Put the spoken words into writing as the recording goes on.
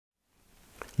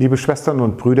Liebe Schwestern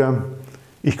und Brüder,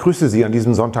 ich grüße Sie an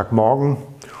diesem Sonntagmorgen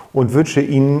und wünsche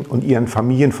Ihnen und Ihren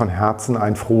Familien von Herzen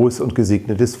ein frohes und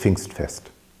gesegnetes Pfingstfest.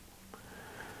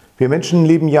 Wir Menschen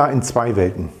leben ja in zwei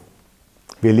Welten.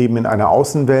 Wir leben in einer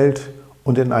Außenwelt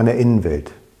und in einer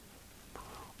Innenwelt.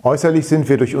 Äußerlich sind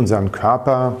wir durch unseren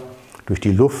Körper, durch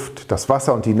die Luft, das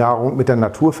Wasser und die Nahrung mit der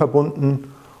Natur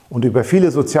verbunden und über viele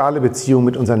soziale Beziehungen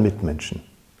mit unseren Mitmenschen.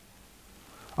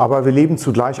 Aber wir leben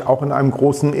zugleich auch in einem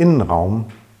großen Innenraum,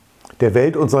 der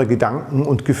Welt unserer Gedanken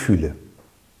und Gefühle.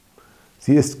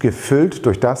 Sie ist gefüllt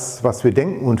durch das, was wir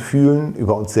denken und fühlen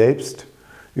über uns selbst,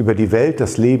 über die Welt,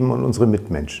 das Leben und unsere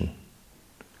Mitmenschen.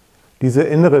 Diese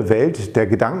innere Welt der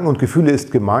Gedanken und Gefühle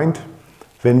ist gemeint,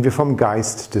 wenn wir vom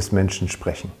Geist des Menschen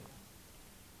sprechen.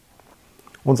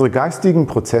 Unsere geistigen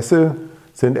Prozesse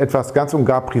sind etwas ganz und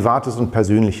gar Privates und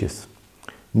Persönliches.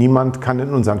 Niemand kann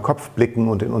in unseren Kopf blicken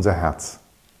und in unser Herz.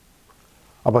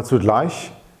 Aber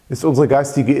zugleich ist unsere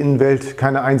geistige Innenwelt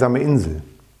keine einsame Insel.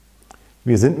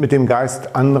 Wir sind mit dem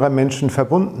Geist anderer Menschen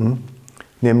verbunden,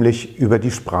 nämlich über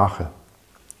die Sprache.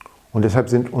 Und deshalb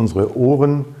sind unsere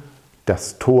Ohren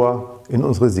das Tor in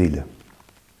unsere Seele.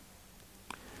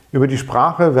 Über die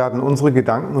Sprache werden unsere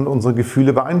Gedanken und unsere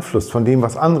Gefühle beeinflusst von dem,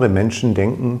 was andere Menschen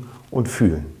denken und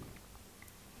fühlen.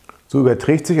 So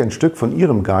überträgt sich ein Stück von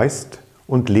ihrem Geist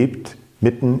und lebt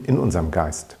mitten in unserem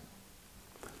Geist.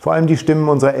 Vor allem die Stimmen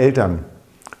unserer Eltern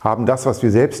haben das, was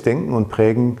wir selbst denken und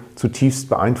prägen, zutiefst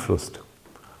beeinflusst.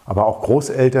 Aber auch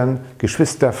Großeltern,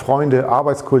 Geschwister, Freunde,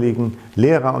 Arbeitskollegen,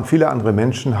 Lehrer und viele andere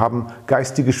Menschen haben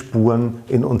geistige Spuren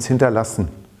in uns hinterlassen,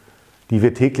 die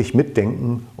wir täglich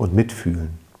mitdenken und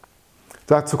mitfühlen.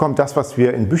 Dazu kommt das, was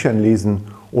wir in Büchern lesen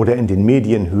oder in den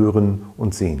Medien hören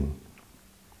und sehen.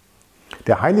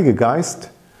 Der Heilige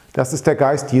Geist, das ist der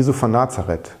Geist Jesu von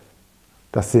Nazareth.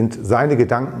 Das sind seine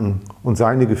Gedanken und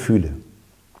seine Gefühle.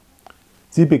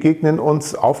 Sie begegnen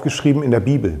uns aufgeschrieben in der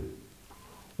Bibel.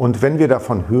 Und wenn wir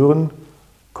davon hören,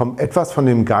 kommt etwas von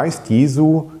dem Geist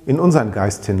Jesu in unseren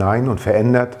Geist hinein und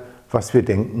verändert, was wir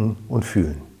denken und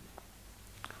fühlen.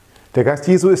 Der Geist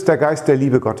Jesu ist der Geist der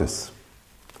Liebe Gottes.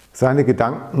 Seine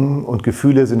Gedanken und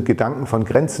Gefühle sind Gedanken von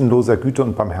grenzenloser Güte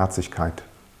und Barmherzigkeit.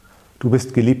 Du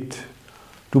bist geliebt,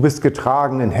 du bist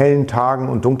getragen in hellen Tagen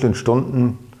und dunklen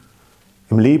Stunden,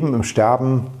 im Leben, im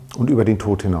Sterben und über den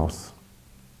Tod hinaus.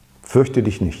 Fürchte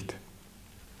dich nicht.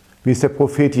 Wie es der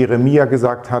Prophet Jeremia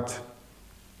gesagt hat,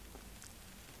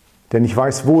 denn ich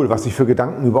weiß wohl, was ich für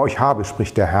Gedanken über euch habe,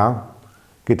 spricht der Herr,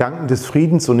 Gedanken des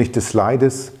Friedens und nicht des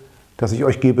Leides, dass ich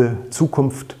euch gebe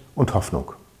Zukunft und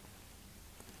Hoffnung.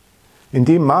 In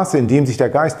dem Maße, in dem sich der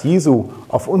Geist Jesu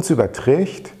auf uns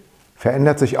überträgt,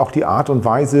 verändert sich auch die Art und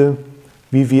Weise,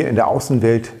 wie wir in der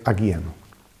Außenwelt agieren.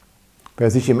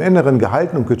 Wer sich im Inneren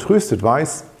gehalten und getröstet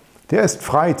weiß, der ist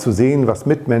frei zu sehen, was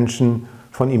Mitmenschen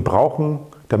von ihm brauchen,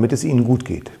 damit es ihnen gut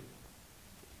geht.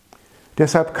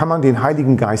 Deshalb kann man den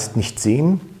Heiligen Geist nicht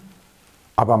sehen,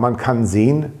 aber man kann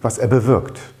sehen, was er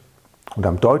bewirkt. Und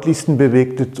am deutlichsten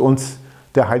bewegt uns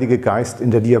der Heilige Geist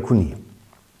in der Diakonie,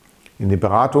 in den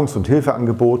Beratungs- und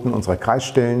Hilfeangeboten unserer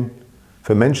Kreisstellen,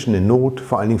 für Menschen in Not,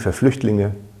 vor allen Dingen für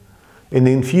Flüchtlinge, in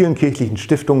den vielen kirchlichen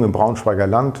Stiftungen im Braunschweiger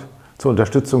Land zur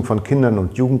Unterstützung von Kindern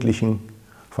und Jugendlichen,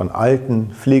 von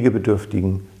alten,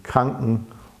 pflegebedürftigen, kranken,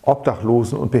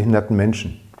 obdachlosen und behinderten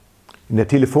Menschen, in der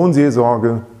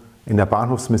Telefonseelsorge, in der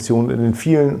Bahnhofsmission, in den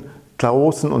vielen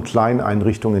großen und kleinen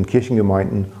Einrichtungen in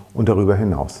Kirchengemeinden und darüber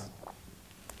hinaus.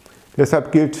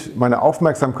 Deshalb gilt meine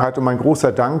Aufmerksamkeit und mein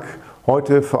großer Dank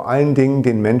heute vor allen Dingen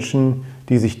den Menschen,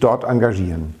 die sich dort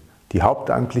engagieren, die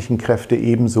hauptamtlichen Kräfte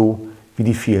ebenso wie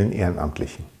die vielen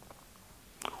Ehrenamtlichen.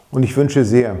 Und ich wünsche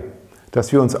sehr,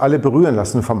 dass wir uns alle berühren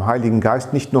lassen vom Heiligen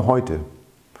Geist, nicht nur heute,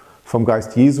 vom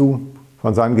Geist Jesu,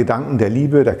 von seinen Gedanken der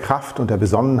Liebe, der Kraft und der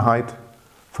Besonnenheit,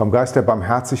 vom Geist der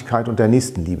Barmherzigkeit und der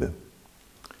Nächstenliebe.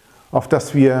 Auf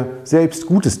dass wir selbst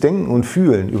Gutes denken und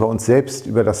fühlen über uns selbst,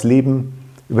 über das Leben,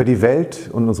 über die Welt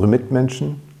und unsere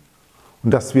Mitmenschen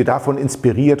und dass wir davon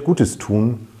inspiriert Gutes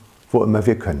tun, wo immer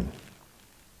wir können.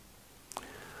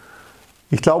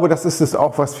 Ich glaube, das ist es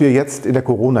auch, was wir jetzt in der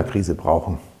Corona-Krise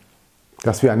brauchen.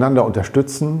 Dass wir einander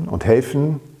unterstützen und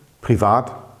helfen,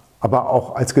 privat, aber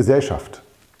auch als Gesellschaft.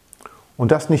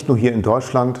 Und das nicht nur hier in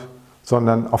Deutschland,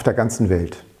 sondern auf der ganzen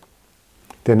Welt.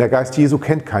 Denn der Geist Jesu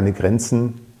kennt keine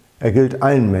Grenzen, er gilt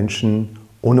allen Menschen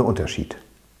ohne Unterschied.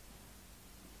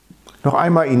 Noch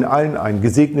einmal Ihnen allen ein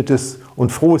gesegnetes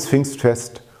und frohes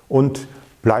Pfingstfest und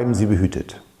bleiben Sie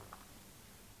behütet.